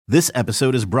This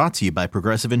episode is brought to you by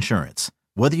Progressive Insurance.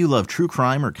 Whether you love true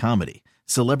crime or comedy,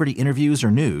 celebrity interviews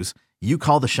or news, you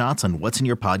call the shots on what's in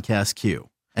your podcast queue.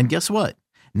 And guess what?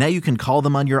 Now you can call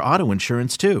them on your auto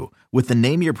insurance too with the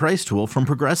Name Your Price tool from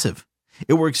Progressive.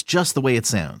 It works just the way it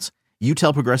sounds. You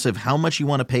tell Progressive how much you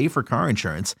want to pay for car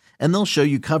insurance, and they'll show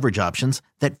you coverage options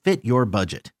that fit your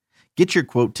budget. Get your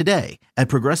quote today at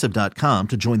Progressive.com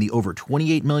to join the over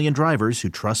 28 million drivers who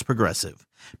trust Progressive.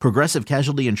 Progressive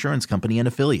Casualty Insurance Company and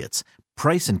Affiliates.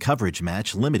 Price and coverage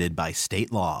match limited by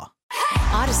state law.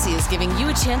 Odyssey is giving you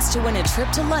a chance to win a trip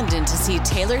to London to see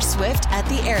Taylor Swift at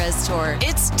the Eras Tour.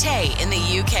 It's Tay in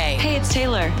the UK. Hey, it's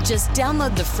Taylor. Just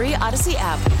download the free Odyssey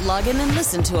app, log in and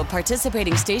listen to a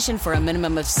participating station for a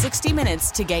minimum of 60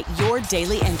 minutes to get your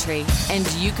daily entry. And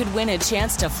you could win a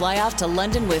chance to fly off to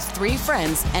London with 3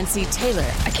 friends and see Taylor.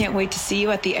 I can't wait to see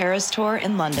you at the Eras Tour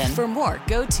in London. For more,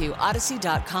 go to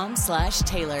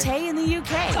odyssey.com/Taylor. Tay in the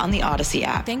UK. It's on the Odyssey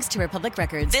app. Thanks to Republic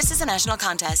Records. This is a national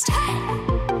contest.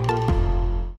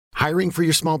 Hiring for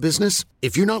your small business?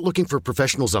 If you're not looking for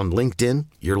professionals on LinkedIn,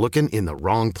 you're looking in the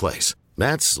wrong place.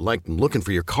 That's like looking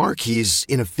for your car keys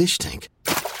in a fish tank.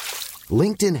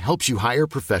 LinkedIn helps you hire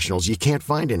professionals you can't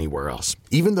find anywhere else,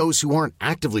 even those who aren't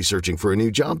actively searching for a new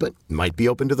job but might be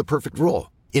open to the perfect role.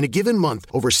 In a given month,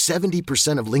 over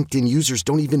 70% of LinkedIn users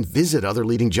don't even visit other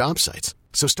leading job sites.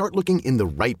 So start looking in the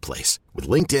right place. With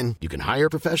LinkedIn, you can hire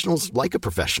professionals like a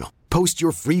professional. Post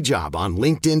your free job on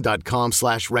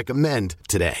linkedin.com/recommend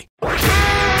today. Gunner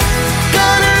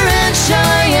and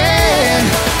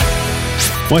Cheyenne.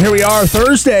 Well, here we are,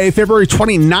 Thursday, February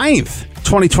 29th,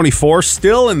 2024.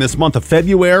 Still in this month of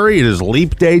February. It is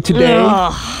Leap Day today.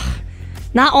 Ugh.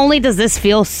 Not only does this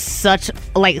feel such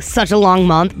a long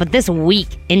month, but this week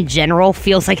in general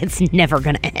feels like it's never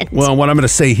going to end. Well, what I'm going to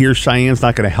say here, Cheyenne's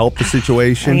not going to help the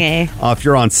situation. Okay. If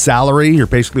you're on salary, you're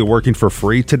basically working for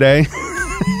free today.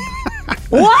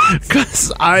 What?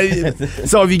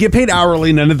 So if you get paid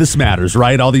hourly, none of this matters,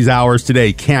 right? All these hours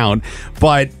today count.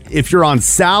 But if you're on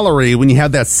salary, when you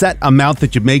have that set amount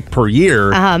that you make per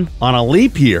year, on a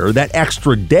leap year, that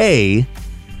extra day,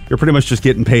 you're pretty much just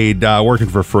getting paid working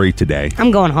for free today.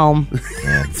 I'm going home.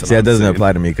 Yeah. See, that doesn't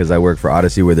apply to me because I work for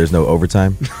Odyssey where there's no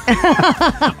overtime.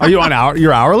 Are you on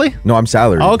you're hourly? No, I'm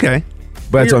salary. Oh, okay.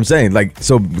 But that's what I'm saying. Like,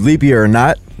 so leap year or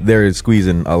not, they're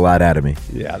squeezing a lot out of me.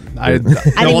 Yeah.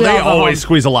 They always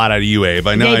squeeze a lot out of you, Abe.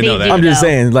 I know that. I'm just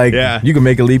saying, like, you can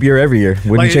make a leap year every year.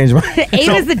 Wouldn't change my...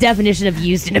 Abe is the definition of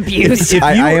used and abused.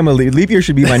 I am a leap year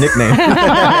should be my nickname.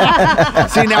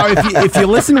 See, now, if you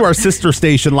listen to our sister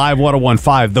station, Live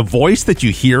 101.5, the voice that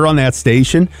you hear on that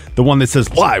station, the one that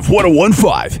says Live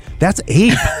 101.5, that's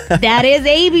Abe. That is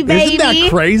Abe, baby. Isn't that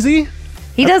crazy?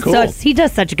 He does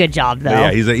such a good job, though.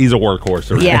 Yeah, he's a workhorse.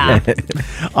 Right? Yeah.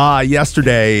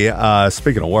 Yesterday,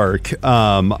 speaking of work,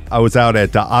 I was out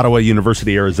at Ottawa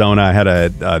University, Arizona. I had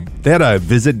they had a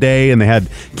visit day, and they had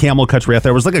camel country out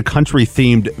there. It was like a country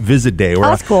themed visit day where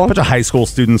that's cool. A bunch of high school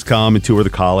students come and tour the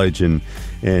college and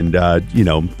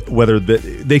whether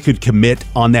they could commit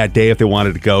on that day if they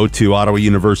wanted to go to Ottawa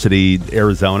University,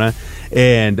 Arizona.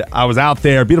 And I was out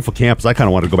there, beautiful campus. I kind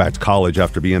of wanted to go back to college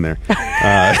after being there. But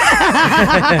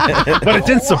it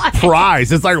didn't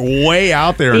surprise. It's like way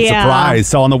out there and surprise.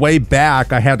 So on the way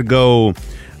back, I had to go.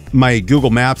 My Google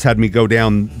Maps had me go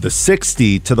down the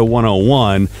 60 to the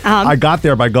 101. I got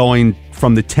there by going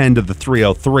from the 10 to the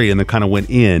 303 and then kind of went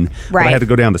in. Right. But I had to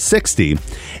go down to 60.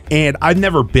 And I've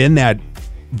never been that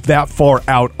far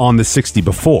out on the 60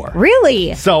 before.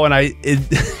 Really? So, and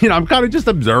I'm kind of just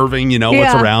observing,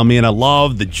 what's around me, and I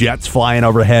love the jets flying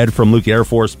overhead from Luke Air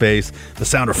Force Base, the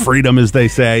sound of freedom, as they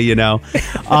say,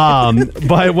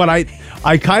 But what I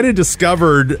kind of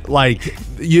discovered,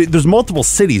 there's multiple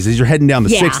cities as you're heading down the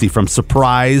 60 from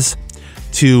Surprise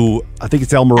to, I think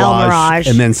it's El Mirage,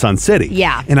 and then Sun City.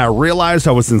 Yeah. And I realized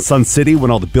I was in Sun City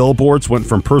when all the billboards went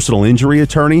from personal injury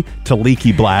attorney to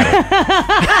leaky bladder.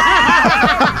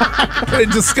 I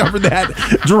discovered that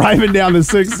driving down the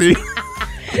 60.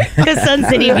 Because Sun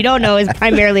City, if you don't know, is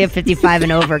primarily a 55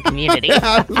 and over community.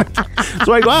 It's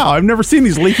like, wow, I've never seen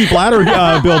these leaky bladder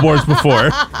billboards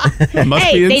before.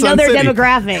 Must be in they know Sun their City.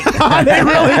 demographic. They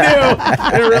really do.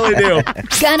 They really do.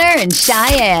 Gunner and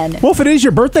Cheyenne. Well, if it is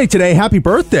your birthday today, happy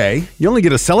birthday. You only get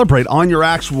to celebrate on your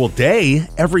actual day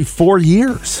every 4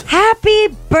 years. Happy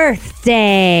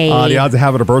birthday. The odds of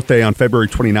having a birthday on February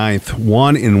 29th,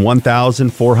 1 in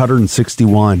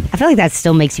 1,461. I feel like that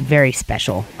still makes you very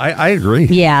special. I agree.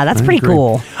 Yeah, that's pretty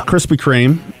cool. Krispy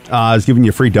Kreme is giving you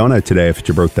a free donut today if it's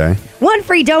your birthday. One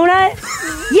free donut?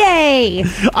 Yay!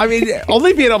 I mean,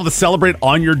 only being able to celebrate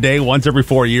on your day once every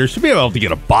 4 years should be able to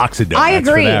get a box of donuts. I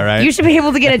agree. For that, right? You should be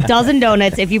able to get a dozen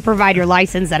donuts if you provide your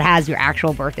license that has your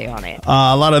actual birthday on it.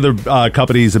 A lot of other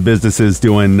companies and businesses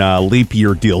doing leap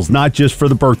year deals, not just for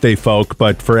the birthday folk,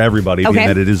 but for everybody, being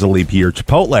that it is a leap year.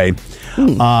 Chipotle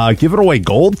giving away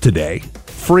gold today.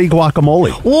 Free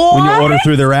guacamole when you order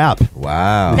through their app.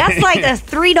 Wow. That's like a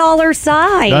 $3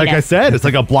 sign. Like I said, it's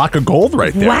like a block of gold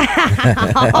right there.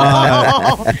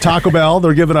 Wow. Taco Bell,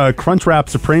 they're giving a Crunchwrap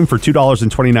Supreme for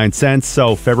 $2.29.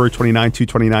 So February 29,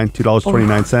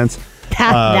 $2.29.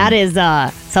 That is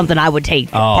something I would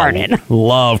take part in.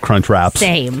 Love Crunchwraps.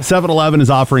 Same. 7-Eleven is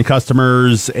offering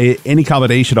customers any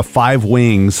combination of 5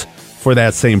 wings for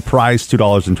that same price,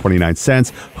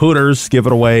 $2.29. Hooters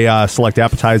giving away select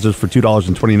appetizers for $2.29.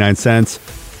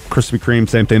 Krispy Kreme,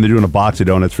 same thing. They're doing a box of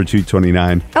donuts for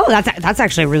 $2.29. Oh, that's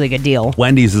actually a really good deal.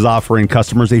 Wendy's is offering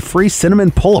customers a free cinnamon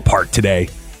pull-apart today.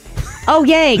 Oh,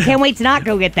 yay. Can't wait to not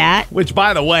go get that. Which,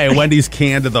 by the way, Wendy's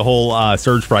canned the whole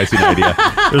surge pricing idea.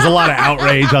 There's a lot of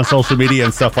outrage on social media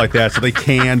and stuff like that, so they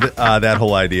canned that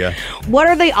whole idea. What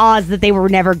are the odds that they were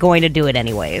never going to do it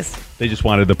anyways? They just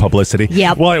wanted the publicity.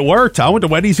 Yep. Well, it worked. I went to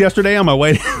Wendy's yesterday on my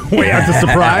way out to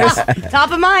Surprise.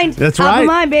 Top of mind. That's Top right. Top of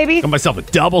mind, baby. Got myself a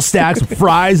double stack, some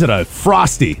fries, and a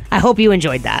Frosty. I hope you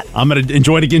enjoyed that. I'm going to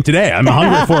enjoy it again today. I'm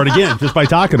hungry for it again just by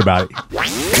talking about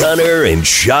it. Gunner and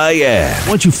Cheyenne.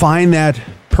 Once you find that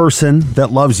person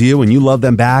that loves you and you love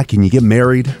them back and you get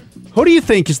married, who do you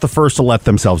think is the first to let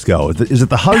themselves go? Is it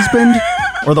the husband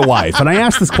or the wife? And I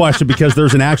ask this question because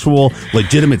there's an actual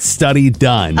legitimate study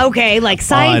done. Okay, like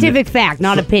scientific fact,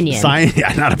 not opinion.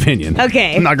 Yeah, not opinion.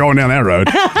 Okay. I'm not going down that road.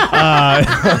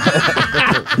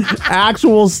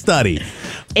 Actual study.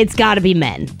 It's got to be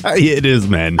men. It is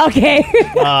men. Okay.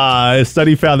 A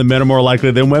study found that men are more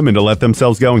likely than women to let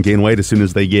themselves go and gain weight as soon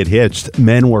as they get hitched.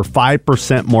 Men were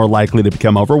 5% more likely to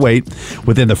become overweight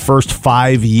within the first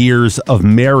 5 years of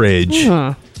marriage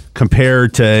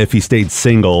compared to if he stayed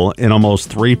single, and almost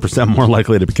 3% more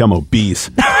likely to become obese.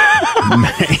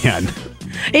 Man.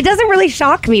 It doesn't really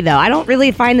shock me, though. I don't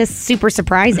really find this super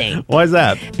surprising. Why is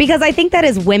that? Because I think that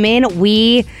as women,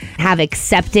 we have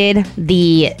accepted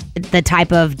the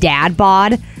type of dad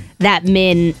bod that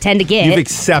men tend to get. You've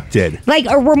accepted.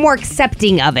 Or we're more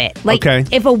accepting of it. Okay.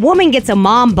 If a woman gets a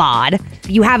mom bod,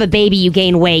 you have a baby, you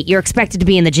gain weight, you're expected to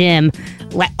be in the gym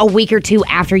a week or two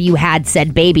after you had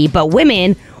said baby. But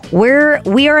women,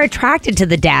 we are attracted to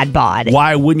the dad bod.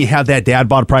 Why wouldn't you have that dad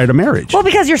bod prior to marriage? Well,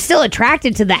 because you're still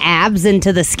attracted to the abs and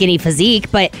to the skinny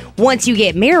physique, but once you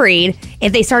get married,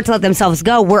 if they start to let themselves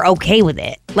go, we're okay with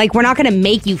it. We're not going to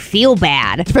make you feel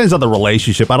bad. Depends on the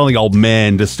relationship. I don't think all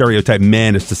men, to stereotype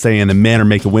men, is to saying the men are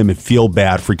making women feel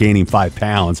bad for gaining 5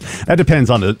 pounds. That depends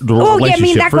on the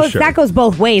relationship. That goes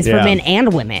both ways for men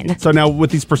and women. So now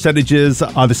with these percentages,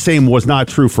 the same was not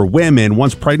true for women.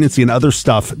 Once pregnancy and other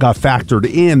stuff got factored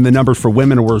in, the numbers for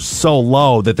women were so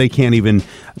low that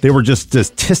they were just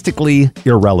statistically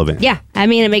irrelevant. Yeah, I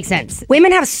mean, it makes sense.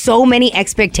 Women have so many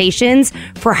expectations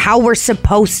for how we're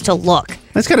supposed to look.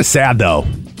 That's kind of sad, though.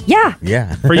 Yeah.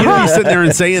 Yeah. For you to be sitting there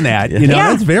and saying that,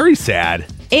 that's very sad.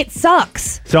 It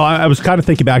sucks. So I was kind of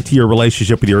thinking back to your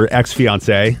relationship with your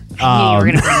ex-fiancé. I knew you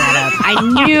were going to bring that up.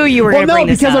 I knew you were going to bring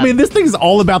this up. Well, no, because, this thing is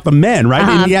all about the men, right?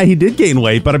 And yeah, he did gain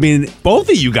weight, but both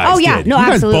of you guys did. No, you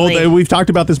guys absolutely. Both, we've talked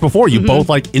about this before. You both,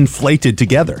 inflated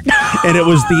together. And it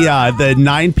was the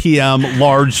 9 p.m.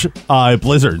 large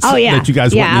blizzards that you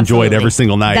guys went and enjoyed every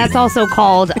single night. That's also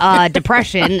called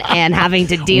depression and having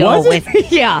to deal with...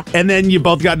 Yeah. And then you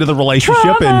both got into the relationship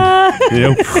Trauma.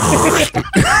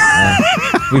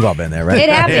 We've all been there, right? It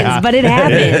happens, but it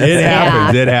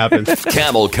happens. It happens.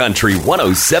 Camel Country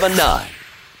 107.9.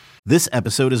 This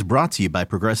episode is brought to you by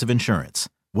Progressive Insurance.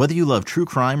 Whether you love true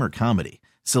crime or comedy,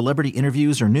 celebrity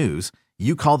interviews or news,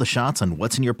 you call the shots on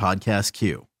what's in your podcast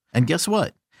queue. And guess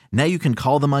what? Now you can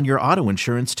call them on your auto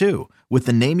insurance too with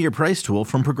the Name Your Price tool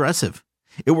from Progressive.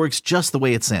 It works just the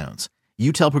way it sounds.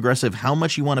 You tell Progressive how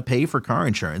much you want to pay for car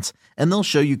insurance, and they'll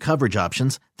show you coverage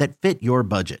options that fit your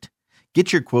budget.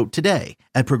 Get your quote today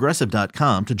at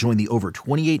Progressive.com to join the over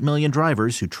 28 million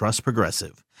drivers who trust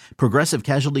Progressive. Progressive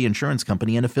Casualty Insurance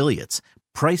Company and Affiliates.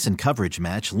 Price and coverage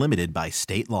match limited by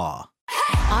state law.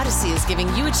 Odyssey is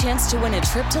giving you a chance to win a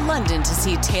trip to London to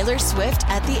see Taylor Swift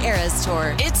at the Eras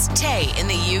Tour. It's Tay in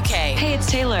the UK. Hey,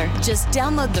 it's Taylor. Just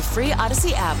download the free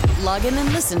Odyssey app, log in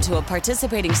and listen to a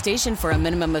participating station for a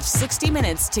minimum of 60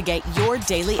 minutes to get your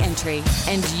daily entry.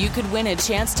 And you could win a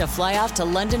chance to fly off to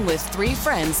London with 3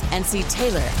 friends and see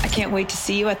Taylor. I can't wait to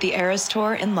see you at the Eras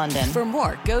Tour in London. For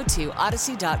more, go to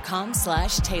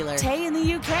odyssey.com/Taylor. Tay in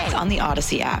the UK. On the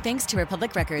Odyssey app. Thanks to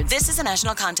Republic Records. This is a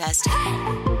national contest.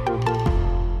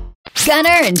 Gunner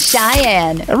and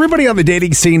Cheyenne. Everybody on the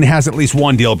dating scene has at least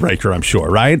one deal breaker, I'm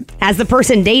sure, right? As the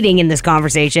person dating in this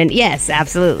conversation, yes,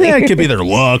 absolutely. Yeah, it could be their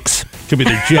looks, could be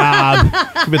their job,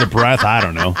 could be their breath. I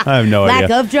don't know. I have no idea.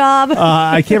 Lack of job.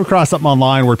 I came across something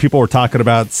online where people were talking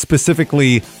about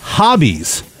specifically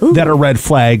hobbies that are red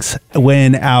flags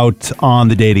when out on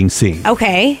the dating scene.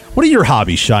 Okay. What are your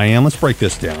hobbies, Cheyenne? Let's break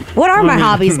this down. What are my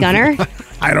hobbies, Gunner?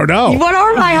 I don't know. What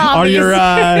are my hobbies?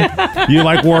 You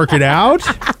like working out?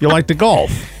 You like to golf?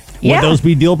 Yeah. Would those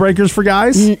be deal breakers for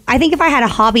guys? I think if I had a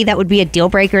hobby that would be a deal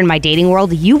breaker in my dating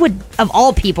world, you would, of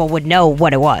all people, would know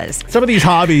what it was. Some of these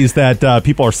hobbies that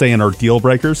people are saying are deal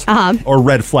breakers, or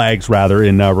red flags, rather,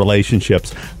 in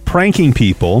relationships. Pranking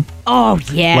people. Oh,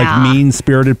 yeah. Like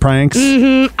mean-spirited pranks.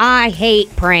 Mm-hmm. I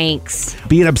hate pranks.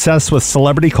 Being obsessed with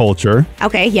celebrity culture.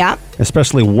 Okay, yeah.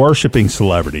 Especially worshiping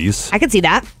celebrities. I could see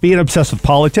that. Being obsessed with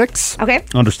politics. Okay.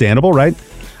 Understandable, right?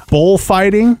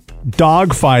 Bullfighting,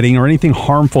 dog fighting, or anything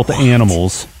harmful to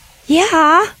animals.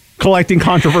 Yeah. Collecting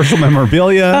controversial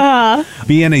memorabilia.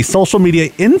 Being a social media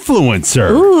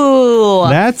influencer. Ooh.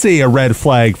 That's a red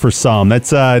flag for some.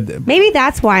 That's maybe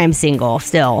that's why I'm single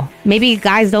still. Maybe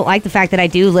guys don't like the fact that I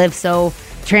do live so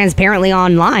transparently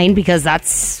online because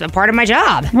that's a part of my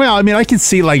job. Well, I mean, I can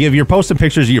see like if you're posting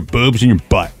pictures of your boobs and your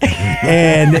butt,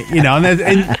 and you know,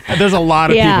 and there's a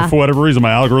lot of people for whatever reason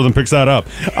my algorithm picks that up.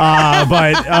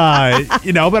 But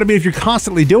you know, but I mean, if you're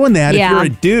constantly doing that, if you're a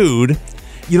dude.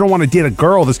 You don't want to date a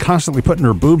girl that's constantly putting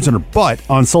her boobs and her butt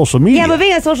on social media. Yeah, but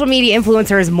being a social media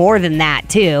influencer is more than that,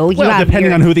 too. Well,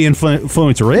 depending on who the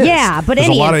influencer is. Yeah, but there's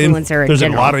any influencer There's a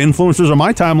lot of influencers on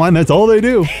my timeline. That's all they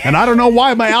do. And I don't know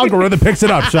why my algorithm picks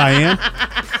it up, Cheyenne.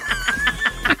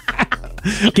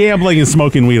 Gambling and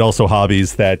smoking weed, also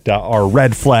hobbies that are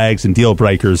red flags and deal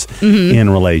breakers in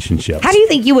relationships. How do you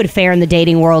think you would fare in the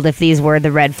dating world if these were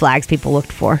the red flags people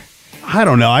looked for? I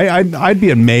don't know. I'd be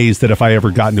amazed that if I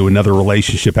ever got into another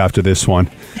relationship after this one.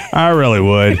 I really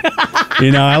would.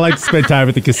 You know, I like to spend time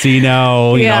at the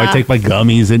casino. You know, I take my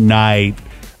gummies at night.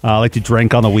 I like to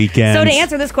drink on the weekends. So to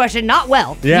answer this question, not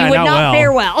well. Yeah, you would not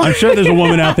fare well. I'm sure there's a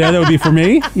woman out there that would be for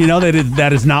me. You know,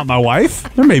 that is not my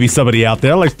wife. There may be somebody out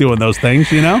there that likes doing those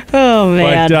things, you know? Oh,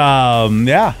 man. But,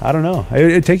 yeah, I don't know.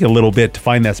 It'd take a little bit to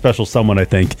find that special someone, I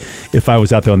think, if I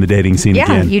was out there on the dating scene again.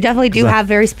 Yeah, you definitely do have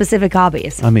very specific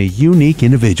hobbies. I'm a unique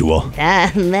individual.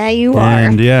 There you are.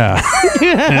 And, yeah.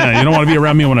 Yeah, you don't want to be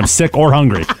around me when I'm sick or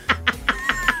hungry.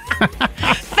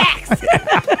 Facts.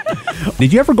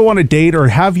 Did you ever go on a date or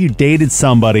have you dated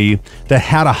somebody that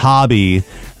had a hobby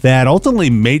that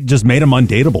ultimately just made them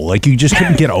undateable? Like you just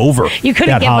couldn't get over You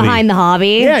couldn't get behind the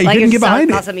hobby. Yeah, you couldn't get behind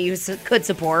it. Not something you could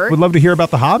support. Would love to hear about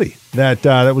the hobby that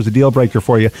was a deal breaker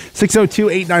for you.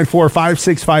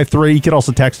 602-894-5653. You can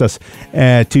also text us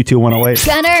at 22108.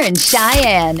 Gunner and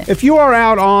Cheyenne. If you are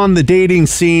out on the dating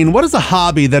scene, what is a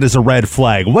hobby that is a red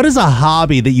flag? What is a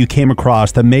hobby that you came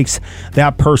across that makes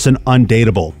that person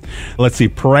undateable? Let's see,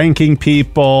 pranking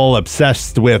people,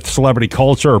 obsessed with celebrity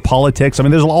culture or politics. I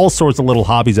mean, there's all sorts of little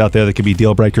hobbies out there that can be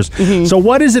deal breakers. So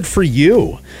what is it for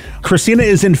you? Christina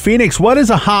is in Phoenix. What is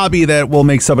a hobby that will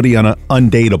make somebody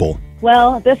undateable?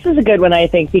 Well, this is a good one, I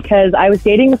think, because I was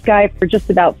dating this guy for just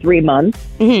about 3 months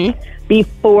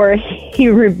before he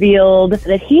revealed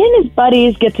that he and his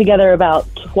buddies get together about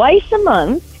twice a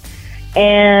month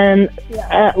and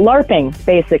LARPing,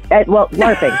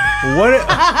 LARPing. What's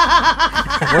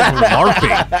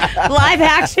LARPing? Live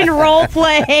action role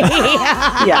play.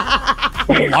 Yeah.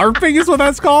 LARPing is what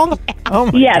that's called? Oh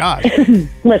my gosh.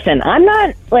 Listen, I'm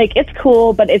not, it's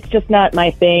cool, but it's just not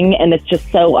my thing, and it's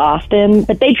just so often.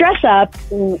 But they dress up,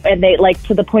 and they,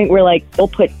 to the point where, they'll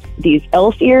put these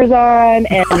elf ears on,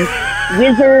 and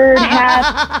wizard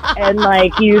hats, and,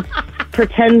 use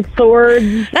pretend swords.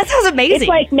 That sounds amazing.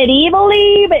 It's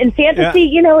medieval-y, but in fantasy,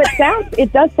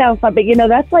 it does sound fun, but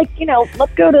that's let's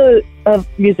go to a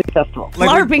music festival.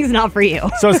 LARPing's not for you.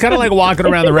 So it's kind of like walking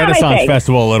around the Renaissance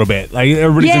Festival a little bit. Like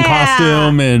everybody's in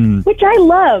costume and... Which I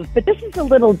love, but this is a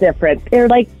little different. They're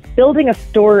building a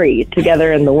story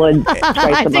together in the woods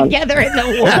twice a month. Together in the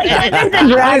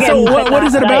woods. So what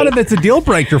is it about it that's a deal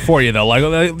breaker for you,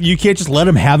 though? You can't just let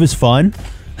him have his fun?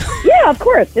 Yeah, of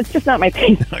course. It's just not my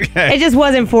thing. It just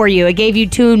wasn't for you. It gave you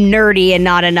too nerdy and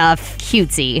not enough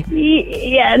cutesy.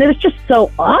 Yeah, and it was just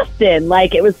so often.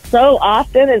 Like, it was so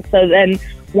often, and so then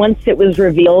once it was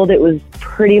revealed, it was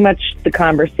pretty much the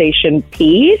conversation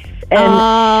piece. And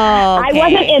I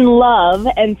wasn't in love,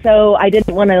 and so I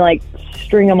didn't want to, like,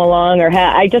 string them along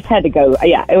I just had to go.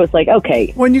 Yeah, it was like,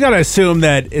 okay. Well, you got to assume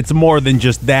that it's more than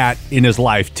just that in his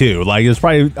life, too. Like, it's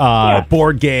probably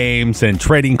board games and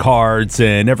trading cards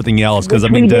and everything else. Because, I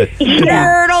mean,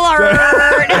 Nerd alert!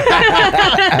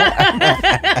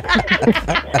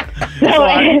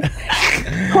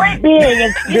 Point being,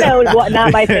 it's,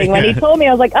 not my thing. When he told me,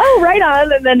 I was like, oh, right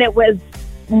on. And then it was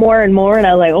more and more, and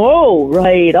I was like, oh,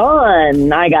 right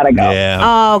on. I gotta go. Yeah.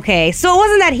 Oh, okay. So it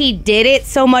wasn't that he did it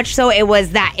so much, so it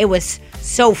was that it was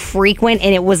so frequent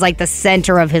and it was like the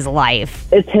center of his life.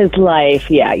 It's his life,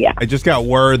 yeah. I just got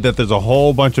word that there's a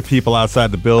whole bunch of people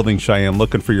outside the building, Cheyenne,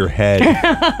 looking for your head.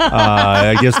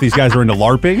 I guess these guys are into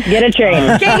LARPing. Get a train.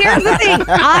 Okay, here's the thing.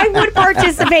 I would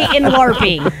participate in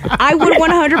LARPing. I would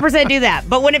 100% do that.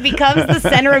 But when it becomes the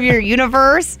center of your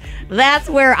universe, that's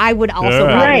where I would also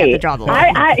probably have to draw the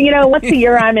line. What's the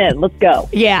year I'm in? Let's go.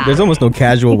 Yeah. There's almost no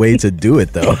casual way to do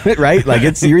it, though, right? Like,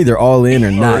 you're either all in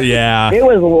or not. Yeah. It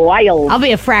was wild. I'll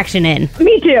be a fraction in.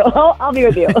 Me too. I'll be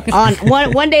with you. On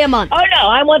one day a month. Oh, no,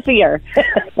 I'm once a year.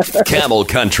 Camel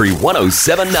Country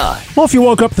 107.9. Well, if you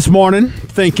woke up this morning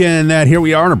thinking that here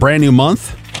we are in a brand new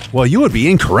month, well, you would be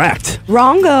incorrect.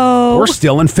 Wrongo. We're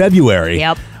still in February.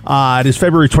 Yep. It is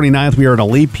February 29th. We are in a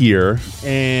leap year,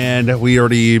 and we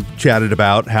already chatted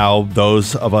about how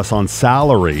those of us on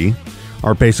salary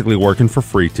are basically working for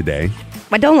free today.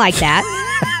 I don't like that.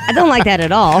 I don't like that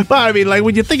at all. But I mean, like,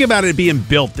 when you think about it being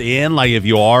built in, like if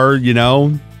you are,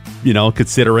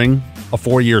 considering a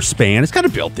 4-year span, it's kind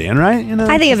of built in, right?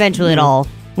 I think eventually it all.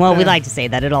 Well, we like to say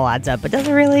that it all adds up, but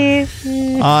doesn't really.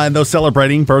 And those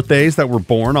celebrating birthdays that were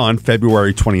born on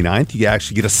February 29th, you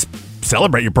actually get to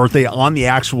celebrate your birthday on the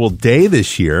actual day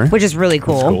this year. Which is really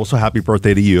cool. That's cool. So happy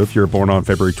birthday to you if you're born on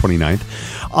February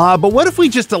 29th. But what if we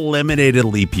just eliminated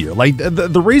leap year? Like,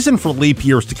 the reason for leap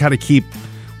year is to kind of keep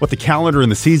what the calendar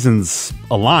and the seasons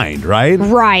aligned, right?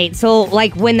 Right. So,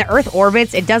 like, when the Earth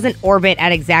orbits, it doesn't orbit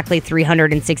at exactly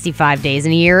 365 days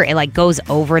in a year. It, like, goes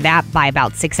over that by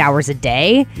about 6 hours a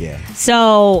day. Yeah.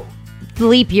 So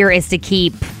leap year is to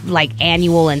keep, like,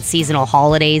 annual and seasonal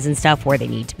holidays and stuff where they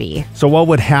need to be. So what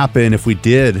would happen if we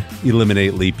did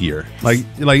eliminate leap year? Like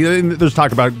there's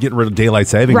talk about getting rid of daylight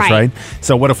savings, right?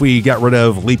 So what if we got rid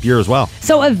of leap year as well?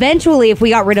 So eventually, if we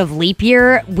got rid of leap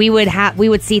year, we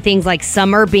would see things like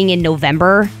summer being in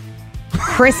November,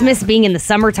 Christmas being in the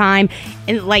summertime,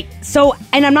 and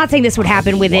I'm not saying this would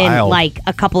happen within like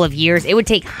a couple of years. It would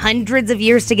take hundreds of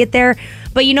years to get there.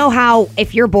 But you know how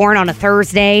if you're born on a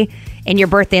Thursday and your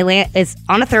birthday is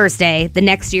on a Thursday, the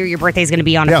next year your birthday is going to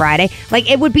be on a Friday. Like,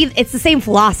 it's the same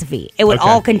philosophy. It would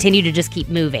all continue to just keep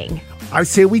moving. I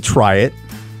say we try it.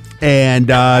 And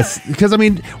because, I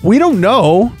mean, we don't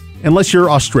know, unless you're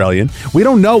Australian, we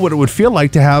don't know what it would feel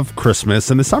like to have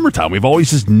Christmas in the summertime. We've always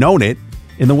just known it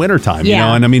in the wintertime, you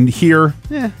know? And I mean, here,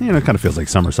 it kind of feels like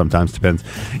summer sometimes. Depends,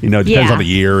 it depends on the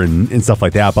year and stuff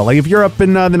like that. But like if you're up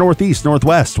in the Northeast,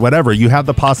 Northwest, whatever, you have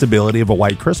the possibility of a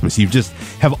white Christmas. You just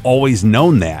have always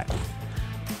known that.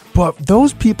 But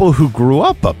those people who grew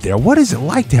up there, what is it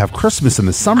like to have Christmas in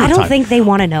the summertime? I don't think they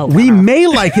want to know. We may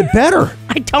like it better.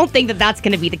 I don't think that's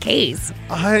going to be the case.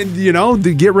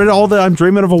 To get rid of all the I'm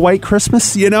dreaming of a white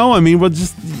Christmas, I mean,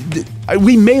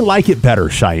 we may like it better,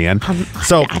 Cheyenne.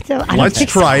 So let's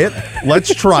try it.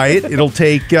 Let's try it. It'll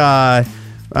take, I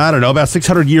don't know, about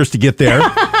 600 years to get there.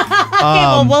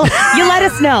 Well, you let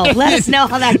us know. Let us know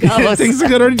how that goes. It takes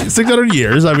 600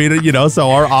 years. I mean, so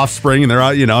our offspring, and they're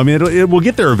out, I mean, we'll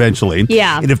get there eventually.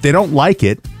 Yeah. And if they don't like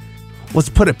it, let's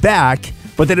put it back.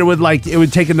 But then it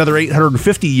would take another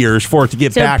 850 years for it to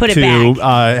get back to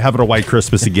having a white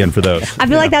Christmas again for those. I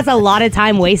feel like that's a lot of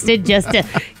time wasted just to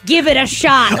give it a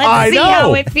shot. Let's see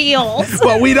how it feels.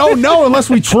 But we don't know unless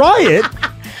we try it.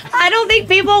 I don't think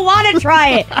people want to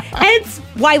try it. Hence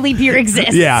why leap year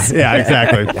exists. Yeah,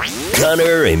 exactly.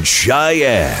 Gunner and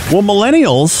Cheyenne. Well,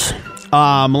 millennials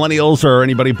are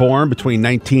anybody born between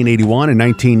 1981 and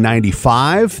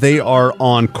 1995. They are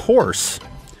on course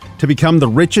to become the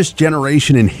richest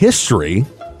generation in history,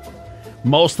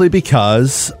 mostly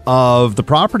because of the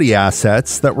property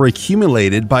assets that were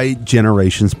accumulated by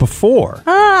generations before.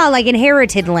 Like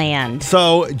inherited land.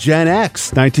 So Gen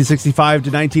X, 1965 to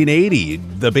 1980,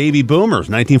 the baby boomers,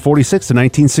 1946 to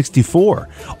 1964.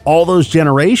 All those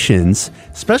generations,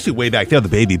 especially way back there, the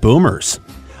baby boomers,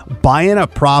 buying a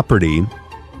property,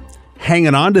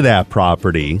 hanging on to that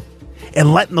property,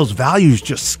 and letting those values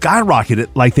just skyrocket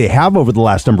it like they have over the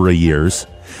last number of years.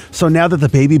 So now that the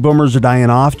baby boomers are dying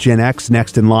off, Gen X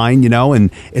next in line,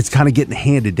 and it's kind of getting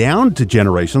handed down to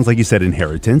generations, like you said,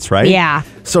 inheritance, right? Yeah.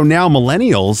 So now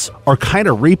millennials are kind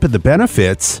of reaping the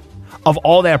benefits of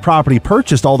all that property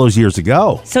purchased all those years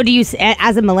ago. So do you,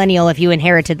 as a millennial, if you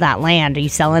inherited that land, are you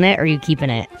selling it or are you keeping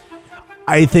it?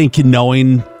 I think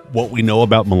knowing what we know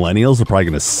about millennials, they're probably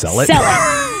going to sell it. Sell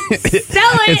it.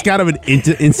 Sell it. It's kind of an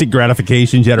instant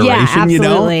gratification generation,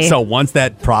 absolutely. So once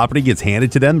that property gets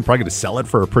handed to them, they're probably going to sell it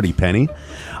for a pretty penny.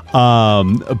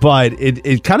 But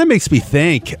it kind of makes me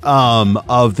think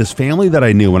of this family that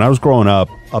I knew when I was growing up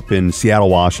in Seattle,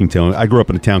 Washington. I grew up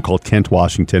in a town called Kent,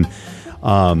 Washington,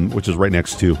 which is right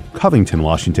next to Covington,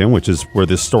 Washington, which is where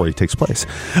this story takes place.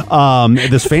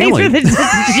 This family... Thanks for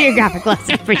the geographic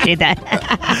lesson. Appreciate that.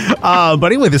 But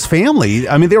anyway, this family,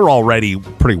 I mean, they were already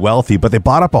pretty wealthy, but they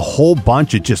bought up a whole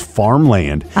bunch of just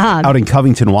farmland out in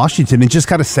Covington, Washington, and just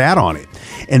kind of sat on it.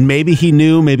 And maybe he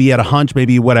knew, maybe he had a hunch,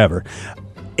 maybe whatever.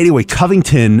 Anyway,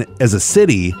 Covington as a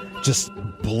city just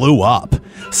blew up.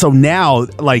 So now,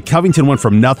 like, Covington went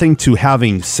from nothing to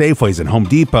having Safeways and Home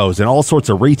Depots and all sorts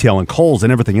of retail and Kohl's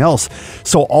and everything else.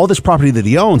 So all this property that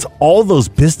he owns, all those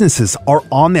businesses are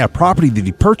on that property that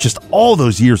he purchased all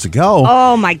those years ago.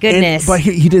 Oh, my goodness. But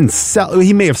he didn't sell.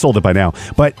 He may have sold it by now.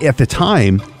 But at the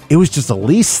time, it was just a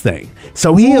lease thing.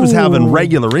 So he was having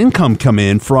regular income come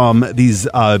in from these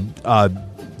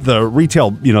the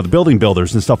retail, the building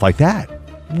builders and stuff like that.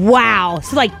 Wow.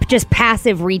 So like just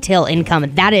passive retail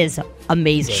income. That is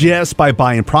amazing. Just by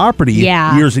buying property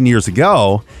years and years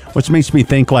ago, which makes me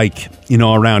think like,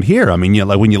 around here. I mean,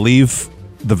 like when you leave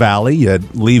the valley, you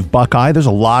leave Buckeye, there's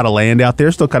a lot of land out there,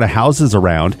 still kind of houses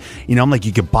around. I'm like,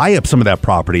 you could buy up some of that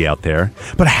property out there.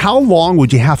 But how long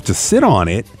would you have to sit on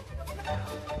it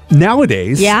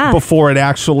nowadays before it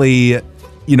actually...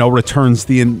 returns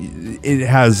it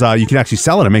has, you can actually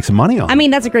sell it and make some money on it. I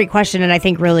mean, that's a great question. And I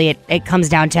think really it comes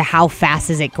down to how fast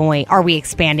is it going? Are we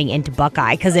expanding into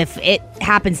Buckeye? Because if it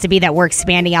happens to be that we're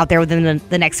expanding out there within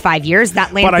the next 5 years,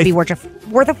 that land could be worth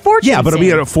a fortune. Yeah, but it'll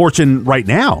be at a fortune right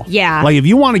now. Yeah. Like if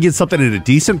you want to get something at a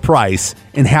decent price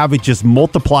and have it just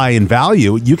multiply in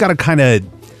value, you got to kind of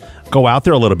go out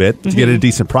there a little bit to get a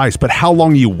decent price. But how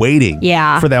long are you waiting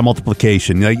for that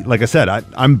multiplication? Like I said,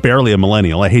 I'm barely a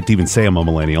millennial. I hate to even say I'm a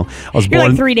millennial. You're born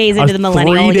like 3 days into the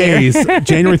millennial 3 days,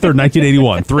 January 3rd,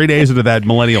 1981. 3 days into that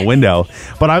millennial window.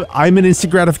 But I'm an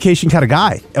instant gratification kind of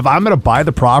guy. If I'm going to buy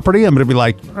the property, I'm going to be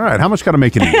like, all right, how much can I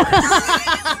make in a year?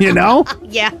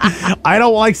 Yeah. I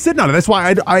don't like sitting on it. That's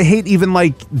why I hate even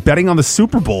like betting on the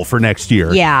Super Bowl for next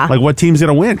year. Yeah. Like what team's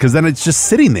going to win? Because then it's just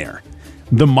sitting there.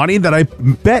 The money that I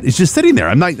bet is just sitting there.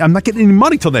 I'm not getting any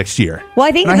money till next year. Well,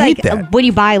 I think when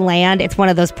you buy land, it's one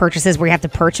of those purchases where you have to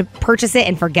purchase it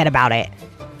and forget about it.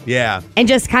 Yeah. And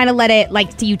just kind of let it,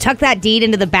 like, you tuck that deed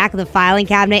into the back of the filing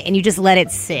cabinet and you just let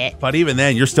it sit. But even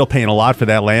then, you're still paying a lot for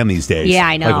that land these days. Yeah,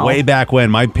 I know. Like way back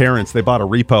when, my parents, they bought a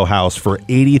repo house for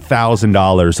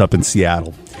 $80,000 up in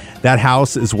Seattle. That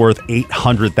house is worth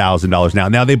 $800,000 now.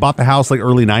 Now, they bought the house like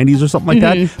early 90s or something like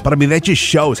that. But I mean, that just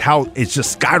shows how it's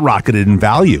just skyrocketed in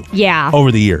value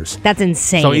over the years. That's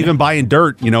insane. So even buying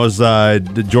dirt, as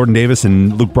Jordan Davis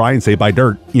and Luke Bryan say, buy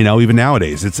dirt, even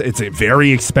nowadays. It's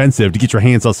very expensive to get your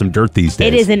hands on some dirt these days.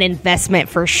 It is an investment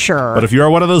for sure. But if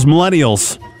you're one of those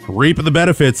millennials, reaping the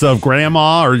benefits of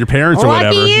grandma or your parents or lucky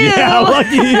whatever. You. Yeah,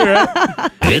 lucky you.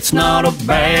 Right? It's not a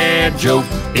bad joke.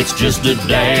 It's just a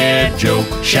dad joke.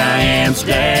 Cheyenne's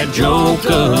dad joke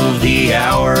of the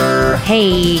hour.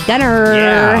 Hey, Gunner.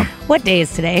 Yeah. What day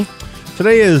is today?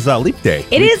 Today is Leap Day.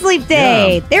 It is Leap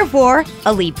Day. Yeah. Therefore,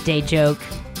 a Leap Day joke.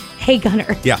 Hey,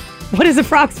 Gunner. Yeah. What is a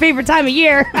frog's favorite time of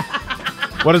year?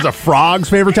 What is a frog's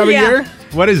favorite time of year?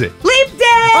 What is it? Leap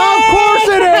Day! Of course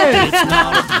it is! It's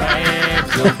not a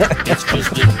bad joke. It's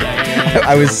just a dad.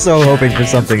 I was so hoping for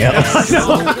something else.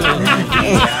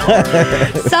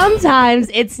 Sometimes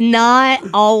it's not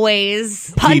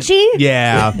always punchy.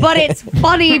 Yeah. But it's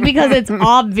funny because it's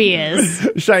obvious.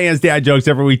 Cheyenne's dad jokes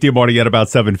every weekday morning at about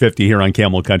 7:50 here on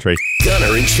Camel Country.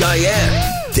 Gunner and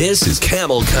Cheyenne. This is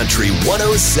Camel Country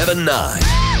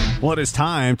 107.9. Well, it is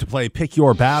time to play Pick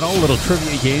Your Battle, a little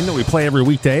trivia game that we play every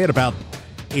weekday at about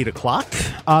 8 o'clock.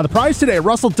 The prize today,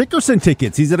 Russell Dickerson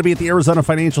tickets. He's going to be at the Arizona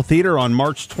Financial Theater on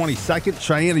March 22nd.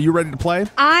 Cheyenne, are you ready to play?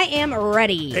 I am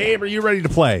ready. Abe, are you ready to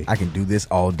play? I can do this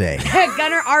all day.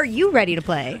 Gunner, are you ready to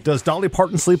play? Does Dolly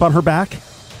Parton sleep on her back?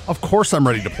 Of course I'm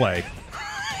ready to play.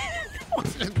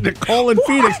 Nicole and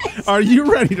Phoenix, are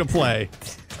you ready to play?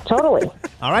 Totally.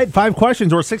 All right, 5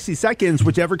 questions or 60 seconds,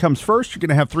 whichever comes first. You're going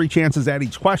to have 3 chances at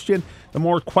each question. The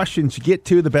more questions you get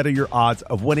to, the better your odds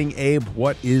of winning. Abe,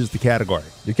 what is the category?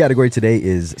 Your category today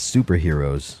is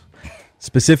superheroes,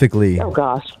 specifically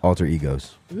alter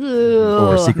egos. Ooh.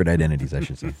 Or secret identities, I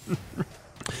should say.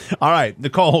 All right,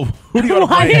 Nicole, who do you want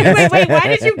to play? Wait, why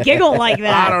did you giggle like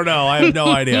that? I don't know. I have no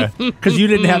idea. Because you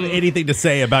didn't have anything to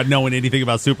say about knowing anything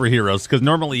about superheroes. Because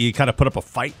normally you kind of put up a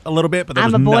fight a little bit, but there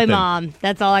was I'm a boy nothing. mom.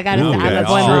 That's all I got to say. Okay. I'm a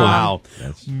boy Oh, mom. wow.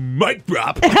 Mic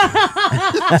drop.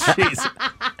 Jeez.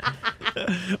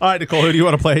 All right, Nicole, who do you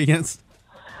want to play against?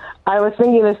 I was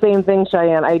thinking the same thing,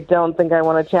 Cheyenne. I don't think I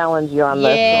want to challenge you on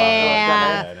this.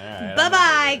 Yeah.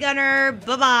 Bye-bye, Gunner.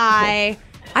 Bye-bye.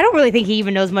 I don't really think he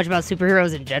even knows much about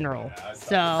superheroes in general.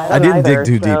 So I didn't dig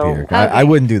too deep here. I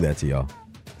wouldn't do that to y'all.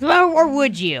 Or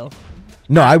would you?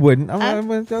 No, I wouldn't.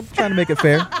 I'm trying to make it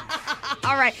fair.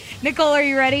 All right. Nicole, are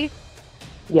you ready?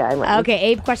 Yeah, I'm ready. Okay,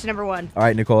 Abe, question number 1. All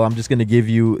right, Nicole, I'm just going to give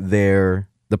you the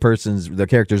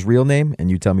character's real name,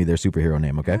 and you tell me their superhero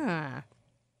name, okay?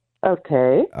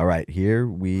 Okay. All right, here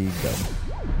we go.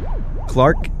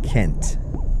 Clark Kent.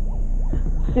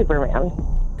 Superman.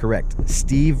 Correct.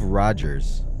 Steve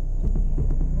Rogers.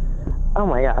 Oh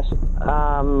my gosh.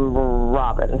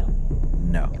 Robin.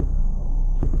 No.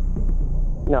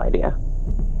 No idea.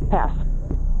 Pass.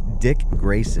 Dick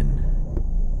Grayson.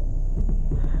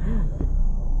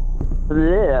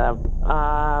 Yeah.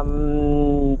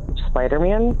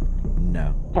 Spider-Man.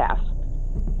 No. Pass.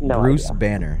 No Bruce idea.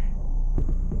 Banner.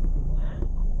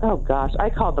 Oh gosh,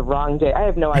 I called the wrong day. I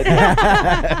have no idea.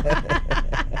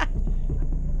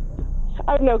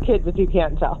 I have no kids, if you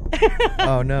can't tell.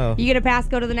 Oh no. You gonna pass?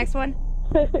 Go to the next one.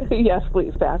 Yes,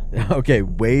 please pass. Okay,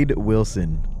 Wade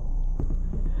Wilson.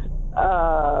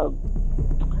 The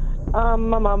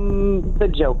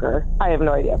Joker. I have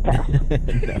no idea. Pass. No.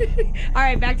 All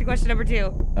right, back to question number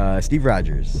 2. Steve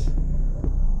Rogers.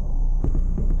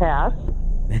 Pass.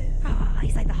 Oh,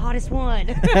 he's like the hottest one.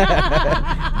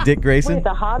 Dick Grayson. Wait,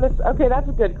 the hottest. Okay, that's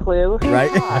a good clue.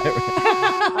 Right?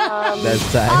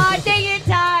 That's time. Oh, dang it,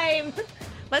 time.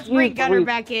 Let's bring Gunner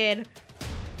back in.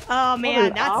 Oh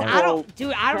man, I don't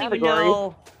even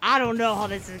know. I don't know how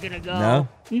this is gonna go.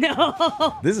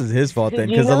 No. This is his fault then,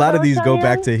 because a lot of these go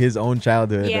back to his own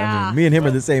childhood. Yeah. I mean, me and him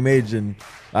are the same age, and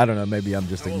I don't know, maybe I'm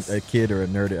just a kid or a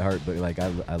nerd at heart, but like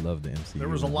I love the MCU. There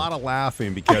was a lot of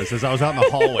laughing because as I was out in the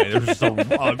hallway, there was just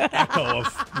an echo of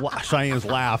Cheyenne's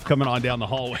laugh coming on down the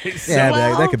hallway. So.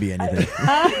 Yeah, that could be anything.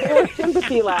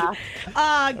 Sympathy laugh.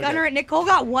 Gunner and Nicole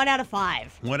got 1 out of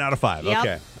 5. 1 out of 5. Yep.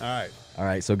 Okay. All right. All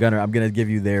right, so Gunner, I'm going to give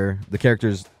you the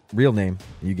character's real name,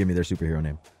 and you give me their superhero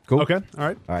name. Cool? Okay. All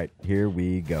right. All right, here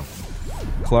we go.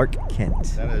 Clark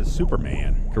Kent. That is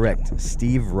Superman. Correct.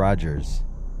 Steve Rogers.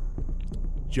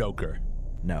 Joker.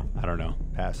 No. I don't know.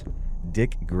 Pass.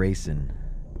 Dick Grayson.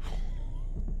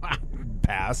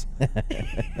 Pass.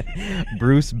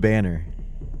 Bruce Banner.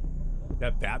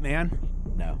 That Batman?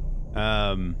 No.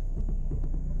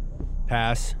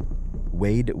 Pass.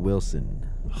 Wade Wilson.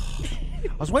 I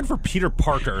was waiting for Peter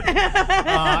Parker.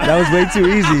 That was way too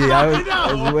easy.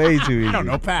 That was way too easy. I don't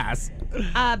know. Pass.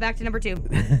 Back to number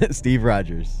 2. Steve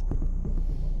Rogers.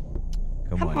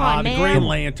 Come on. The Green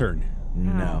Lantern.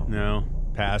 No. No.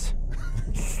 Pass.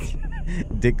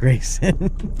 Dick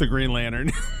Grayson. The Green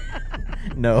Lantern.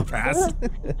 No. Pass.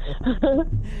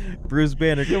 Bruce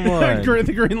Banner. Come on.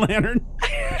 The Green Lantern.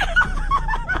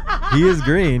 He is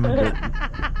green. Come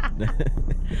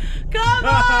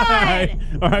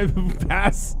on. All right.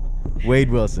 Pass. Wade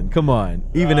Wilson. Come on.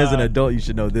 Even as an adult, you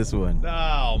should know this one.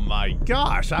 Oh my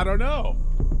gosh. I don't know.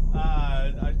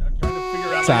 I'm trying to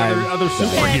figure out other Time.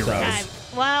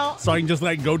 superheroes. Well, So I can just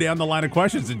go down the line of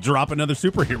questions and drop another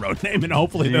superhero name, and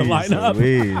hopefully they'll line up.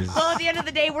 well, at the end of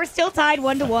the day, we're still tied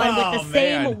 1-1 with the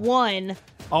same one.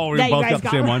 Oh, we that both you guys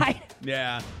got the same right. one.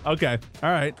 Yeah. Okay.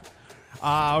 All right.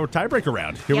 We're tiebreaker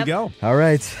round. Here we go. All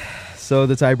right. So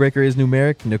the tiebreaker is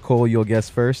numeric. Nicole, you'll guess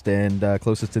first, and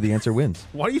closest to the answer wins.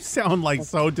 Why do you sound like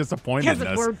so disappointed in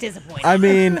Because us? we're disappointed. I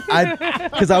mean,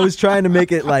 because I was trying to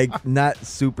make it not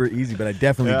super easy, but I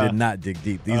definitely did not dig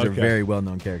deep. These are very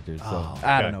well-known characters, so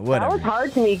I don't know. Whatever. That was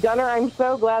hard to me, Gunner. I'm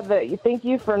so glad thank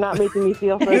you for not making me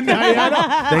feel so.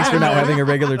 Thanks for not having a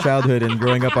regular childhood and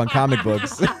growing up on comic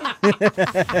books. All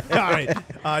right.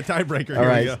 Tiebreaker. All Here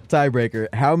right, we go. tiebreaker.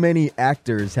 How many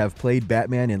actors have played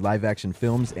Batman in live-action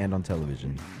films and on television?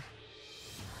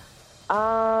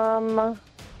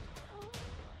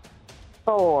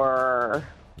 4.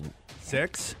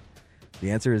 6.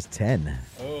 The answer is 10.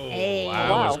 Oh,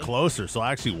 wow. It was closer, so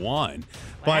I actually won.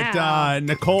 But,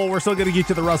 Nicole, we're still going to get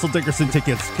you the Russell Dickerson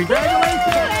tickets. Congratulations!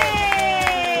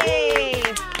 Yay!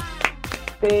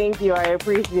 Thank you. I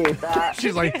appreciate that.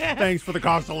 She's like, thanks for the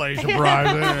constellation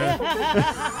prize.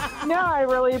 No,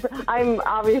 I'm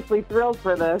obviously thrilled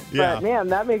for this, but man,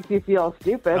 that makes you feel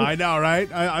stupid. I know,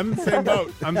 right? I'm in the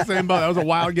same boat. That was a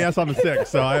wild guess on the 6,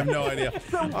 so I have no idea.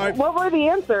 So what were the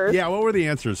answers? Yeah, what were the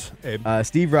answers, Abe?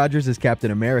 Steve Rogers is Captain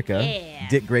America. Yeah.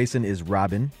 Dick Grayson is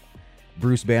Robin.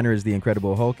 Bruce Banner is the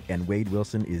Incredible Hulk, and Wade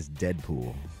Wilson is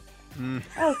Deadpool.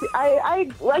 Oh, see,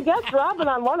 I guess Robin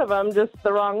on one of them, just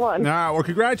the wrong one. Nah, well,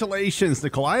 congratulations,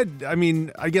 Nicole. I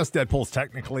guess Deadpool's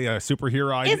technically a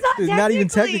superhero. It's not even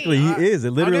technically. He is.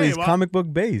 It literally is comic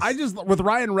book based. With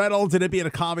Ryan Reynolds and it being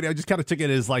a comedy, I just kind of took it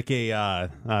as like a, I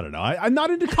don't know. I'm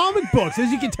not into comic books, as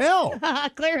you can tell.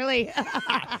 Clearly.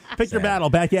 Pick your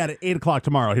battle. Back at it, 8 o'clock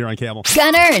tomorrow here on Camel.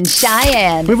 Gunner and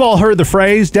Cheyenne. We've all heard the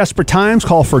phrase, desperate times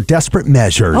call for desperate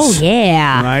measures. Oh,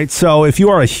 yeah. Right? So if you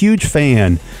are a huge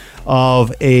fan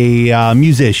of a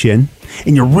musician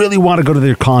and you really want to go to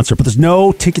their concert, but there's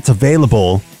no tickets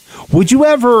available, would you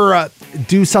ever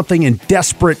do something in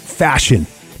desperate fashion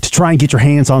to try and get your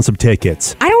hands on some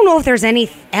tickets? I don't know if there's any,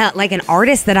 like an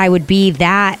artist that I would be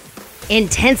that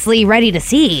intensely ready to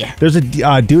see. There's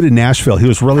a dude in Nashville. He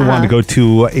was really wanting to go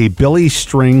to a Billy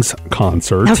Strings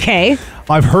concert. Okay.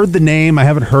 I've heard the name. I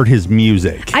haven't heard his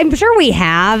music. I'm sure we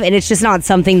have, and it's just not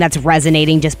something that's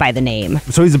resonating just by the name.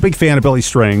 So he's a big fan of Billy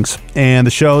Strings, and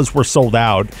the shows were sold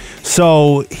out.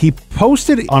 So he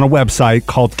posted on a website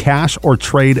called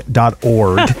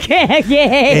cashortrade.org. Okay,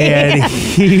 yay. And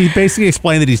he basically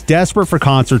explained that he's desperate for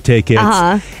concert tickets,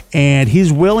 and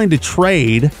he's willing to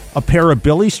trade a pair of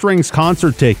Billy Strings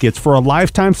concert tickets for a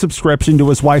lifetime subscription to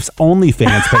his wife's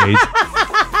OnlyFans page.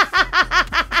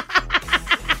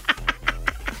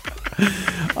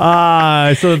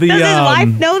 So the, does his wife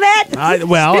know that?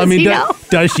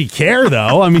 Does she care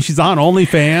though? I mean, she's on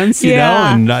OnlyFans, you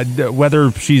know, and whether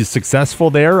she's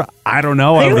successful there, I don't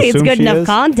know. Clearly, it's good enough is.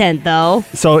 content though.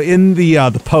 So in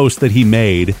the post that he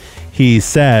made, he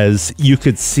says you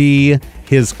could see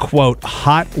his, quote,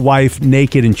 hot wife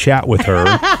naked and chat with her.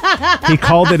 He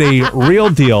called it a real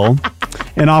deal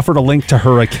and offered a link to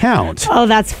her account. Oh,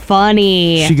 that's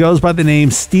funny. She goes by the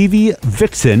name Stevie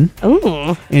Vixen.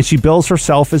 Ooh. And she bills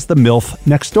herself as the MILF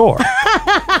next door.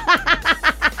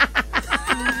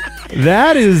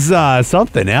 That is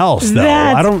something else, though.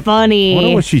 That's funny. I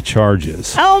wonder what she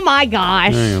charges. Oh, my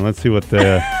gosh. Hang on, let's see what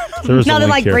the... Nothing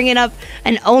like bringing up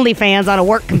an OnlyFans on a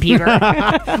work computer.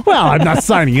 Well, I'm not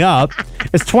signing up.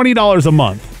 It's $20 a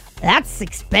month. That's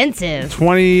expensive.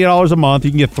 $20 a month.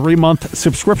 You can get 3-month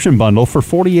subscription bundle for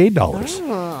 $48.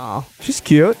 Oh. She's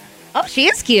cute. Oh, she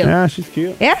is cute. Yeah, she's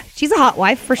cute. Yeah, she's a hot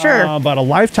wife for sure. But a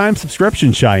lifetime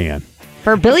subscription, Cheyenne.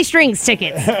 For Billy Strings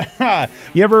tickets.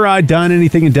 You ever done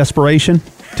anything in desperation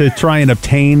to try and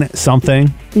obtain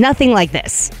something? Nothing like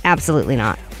this. Absolutely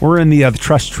not. We're in the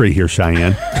trust tree here,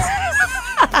 Cheyenne.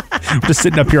 We're just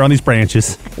sitting up here on these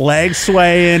branches, legs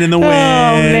swaying in the wind.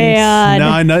 Oh,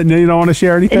 man. No, you don't want to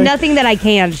share anything? Nothing that I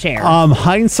can share.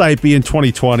 Hindsight being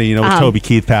 2020, you know, with Toby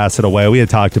Keith passing away, we had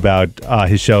talked about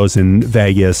his shows in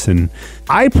Vegas, and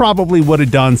I probably would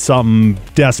have done some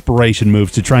desperation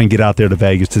moves to try and get out there to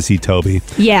Vegas to see Toby.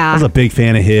 Yeah. I was a big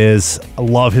fan of his. I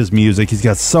love his music. He's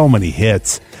got so many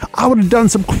hits. I would have done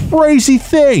some crazy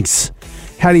things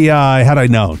had I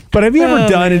known. But have you ever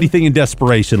done anything in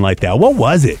desperation like that? What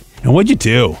was it? And what'd you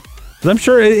do? 'Cause I'm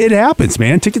sure it happens,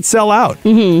 man. Tickets sell out.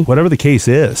 Mm-hmm. Whatever the case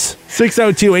is.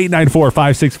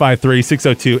 602-894-5653,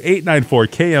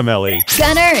 602-894-KMLE.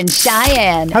 Gunner and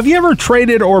Cheyenne. Have you ever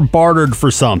traded or bartered for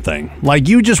something? Like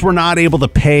you just were not able to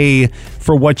pay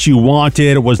for what you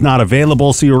wanted. It was not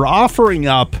available, so you were offering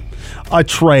up a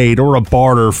trade or a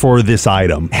barter for this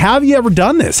item. Have you ever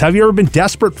done this? Have you ever been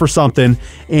desperate for something,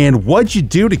 and what'd you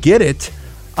do to get it?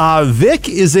 Vic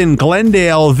is in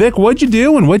Glendale. Vic, what'd you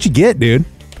do and what'd you get, dude?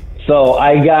 So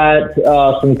I got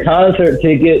some concert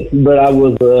tickets, but I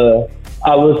was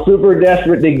super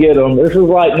desperate to get them. This was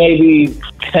like maybe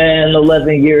 10,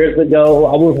 11 years ago.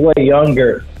 I was way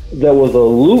younger. There was a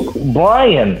Luke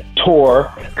Bryan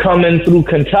tour coming through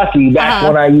Kentucky back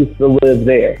when I used to live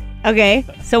there. Okay,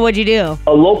 so what'd you do?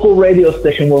 A local radio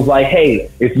station was like,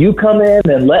 hey, if you come in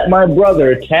and let my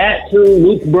brother tattoo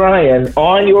Luke Bryan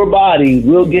on your body,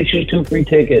 we'll get you 2 free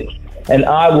tickets. And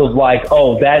I was like,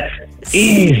 oh, that's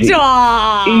easy.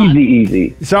 Stop.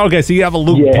 Easy. So, okay, so you have a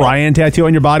Luke Bryan tattoo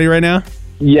on your body right now?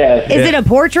 Yes. Is it a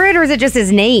portrait or is it just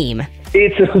his name?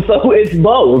 It's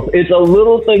both. It's a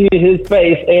little thing in his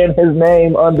face and his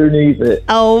name underneath it.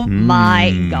 Oh, my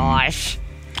gosh.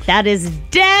 That is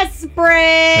desperate.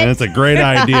 That's a great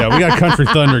idea. We got Country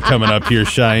Thunder coming up here,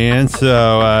 Cheyenne.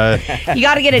 So you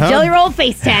got to get a Jelly Roll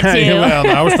face tattoo. Well,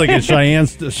 I was thinking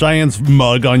Cheyenne's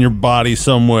mug on your body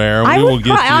somewhere.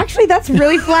 Actually, that's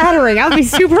really flattering. I would be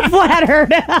super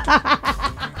flattered.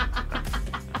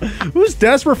 Who's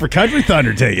desperate for Country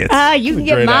Thunder tickets? You can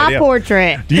get my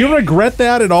portrait. Do you regret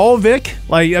that at all, Vic?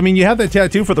 Like, I mean, you have that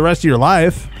tattoo for the rest of your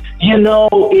life. You know,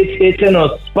 it's in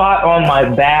a spot on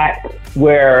my back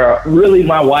where really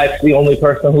my wife's the only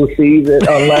person who sees it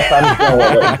unless I'm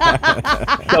showing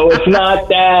it. So it's not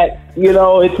that,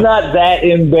 it's not that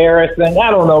embarrassing.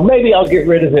 I don't know. Maybe I'll get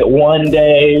rid of it one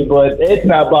day, but it's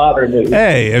not bothering me.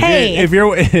 Hey, if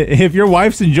your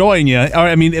wife's enjoying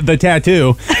the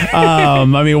tattoo,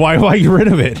 why get rid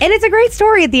of it? And it's a great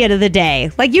story at the end of the day.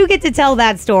 Like, you get to tell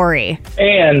that story.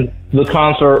 And the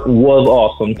concert was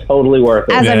awesome. Totally worth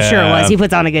it. As I'm sure it was. He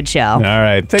puts on a good show. All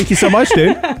right. Thank you so much,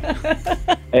 dude.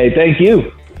 Hey, thank you.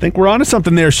 I think we're onto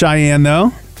something there, Cheyenne,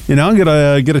 though. Get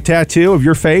a tattoo of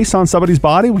your face on somebody's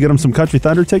body. We get them some Country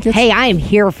Thunder tickets. Hey, I am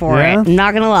here for it. I'm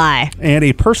not going to lie. And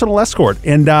a personal escort.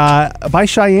 And by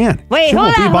Cheyenne. Wait,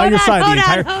 hold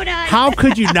on. How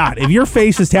could you not? If your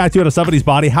face is tattooed on somebody's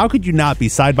body, how could you not be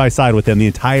side by side with them the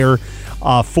entire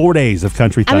 4 days of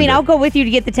Country Thunder? I mean, I'll go with you to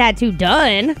get the tattoo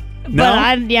done. No? But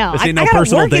I gotta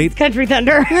personal work date. at Country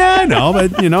Thunder. Yeah, I know,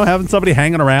 but having somebody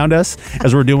hanging around us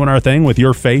as we're doing our thing with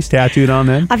your face tattooed on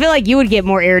them. I feel like you would get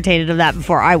more irritated of that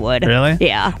before I would. Really?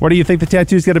 Yeah. Where do you think the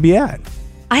tattoo's going to be at?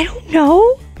 I don't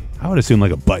know. I would assume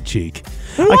like a butt cheek.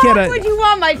 Why would you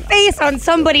want my face on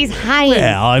somebody's hind?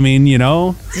 Well, I mean,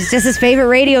 It's just his favorite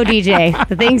radio DJ.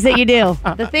 The things that you do.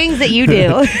 The things that you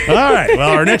do. All right. Well,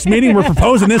 our next meeting, we're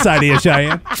proposing this idea,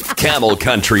 Cheyenne. Camel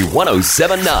Country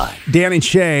 107.9. Dan and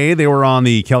Shay, they were on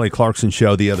the Kelly Clarkson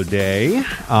show the other day,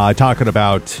 talking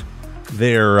about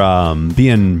their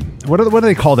being, what do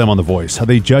they call them on The Voice? Are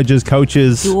they judges,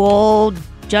 coaches? Dual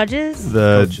judges?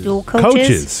 Dual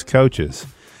coaches.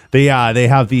 They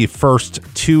have the first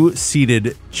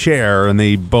two-seated chair, and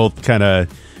they both kind of,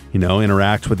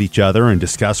 interact with each other and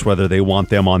discuss whether they want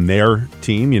them on their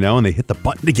team, and they hit the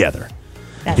button together.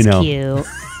 That's cute.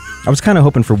 I was kind of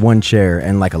hoping for one chair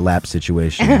and like a lap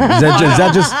situation. Is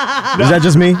that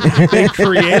just me? They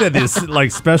created this like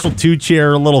special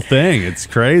 2-chair little thing. It's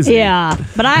crazy. Yeah,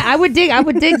 but I would dig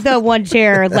the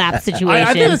 1-chair lap situation.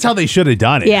 I think that's how they should have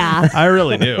done it. Yeah, I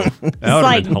really do. It's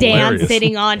like Dan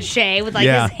sitting on Shay with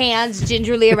his hands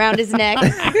gingerly around his neck.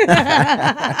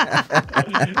 That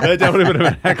definitely would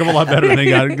have been a heck of a lot better than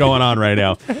they got going on right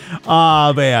now.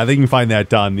 But yeah, they can find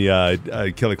that on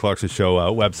the Kelly Clarkson Show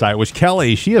website. Which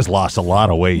Kelly, she has lost a lot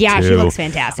of weight. Yeah, too. she looks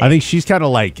fantastic. I think she's kind of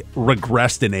like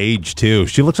regressed in age too.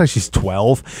 She looks like she's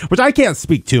 12, which I can't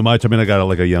speak too much. I mean, I got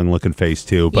like a young looking face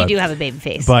too. But you do have a baby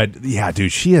face. But yeah,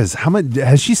 dude, she is. How much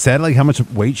has she said? Like how much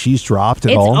weight she's dropped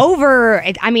at all?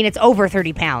 It's over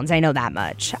 30 pounds. I know that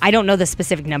much. I don't know the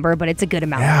specific number, but it's a good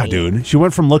amount. Yeah, of weight. dude. She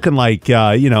went from looking like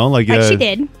like she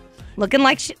did. Looking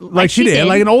like she did,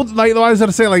 like an old, like I was going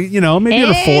to say, like maybe in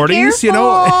her 40s,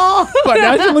 but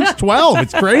now she looks 12.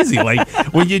 It's crazy. Like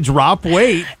when you drop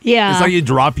weight, it's like you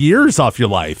drop years off your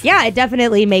life. Yeah, it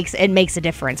definitely makes a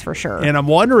difference for sure. And I'm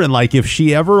wondering, like, if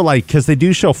she ever, like, because they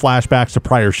do show flashbacks to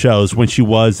prior shows when she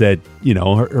was at,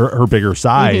 her bigger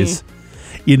size,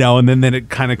 and then it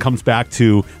kind of comes back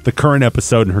to the current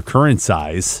episode and her current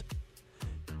size.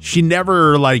 She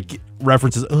never like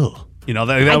references, ugh. That was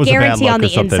a bad look or something. I guarantee on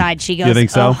the inside she goes, you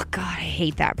think so? Oh, God, I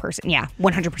hate that person. Yeah,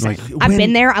 100%. I've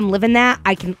been there. I'm living that.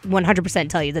 I can 100%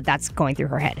 tell you that that's going through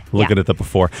her head. Looking at that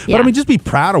before. But, I mean, just be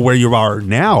proud of where you are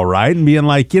now, right? And being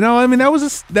like, that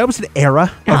was an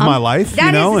era of my life.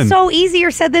 That is so easier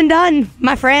said than done,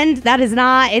 my friend. That is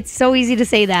not. It's so easy to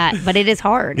say that, but it is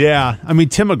hard. Yeah. I mean,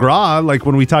 Tim McGraw, like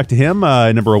when we talked to him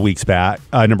a number of weeks back,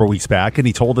 and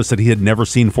he told us that he had never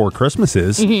seen 4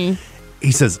 Christmases, he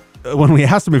says, when we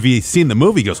asked him if he'd seen the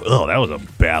movie, he goes, "Oh, that was a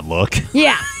bad look."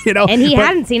 Yeah, and he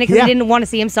hadn't seen it because he didn't want to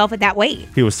see himself at that weight.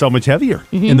 He was so much heavier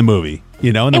in the movie,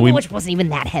 and which wasn't even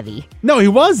that heavy. No, he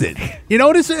wasn't. It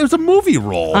was a movie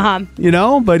role.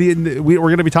 But we're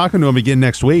going to be talking to him again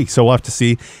next week, so we'll have to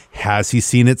see, has he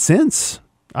seen it since?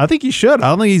 I think he should. I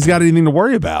don't think he's got anything to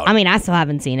worry about. I mean, I still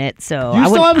haven't seen it, so you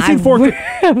still haven't seen 4.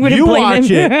 You watch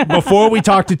it before we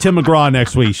talk to Tim McGraw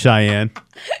next week, Cheyenne.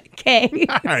 Okay.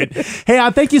 All right. Hey,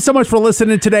 thank you so much for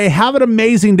listening today. Have an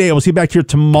amazing day. We'll see you back here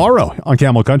tomorrow on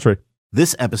Camel Country.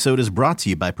 This episode is brought to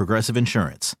you by Progressive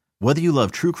Insurance. Whether you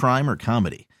love true crime or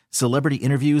comedy, celebrity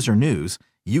interviews or news,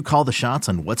 you call the shots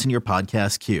on what's in your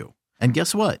podcast queue. And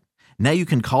guess what? Now you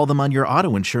can call them on your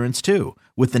auto insurance too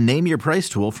with the Name Your Price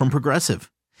tool from Progressive.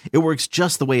 It works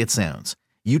just the way it sounds.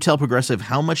 You tell Progressive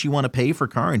how much you want to pay for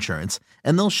car insurance,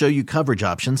 and they'll show you coverage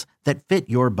options that fit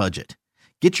your budget.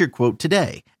 Get your quote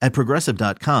today at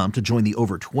Progressive.com to join the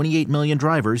over 28 million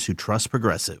drivers who trust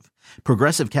Progressive.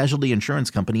 Progressive Casualty Insurance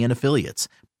Company and Affiliates.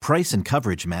 Price and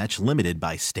coverage match limited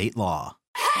by state law.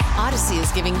 Odyssey is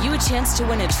giving you a chance to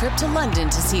win a trip to London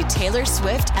to see Taylor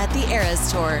Swift at the Eras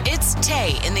Tour. It's Tay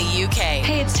in the UK.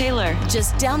 Hey, it's Taylor.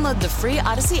 Just download the free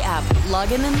Odyssey app,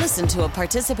 log in and listen to a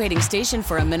participating station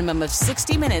for a minimum of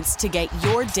 60 minutes to get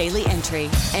your daily entry.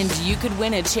 And you could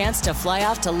win a chance to fly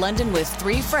off to London with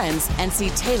 3 friends and see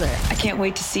Taylor. I can't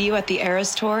wait to see you at the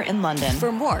Eras Tour in London.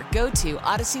 For more, go to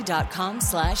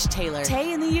odyssey.com/Taylor.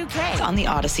 Tay in the UK. It's on the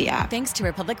Odyssey app. Thanks to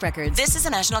Republic Records. This is a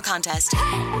national contest.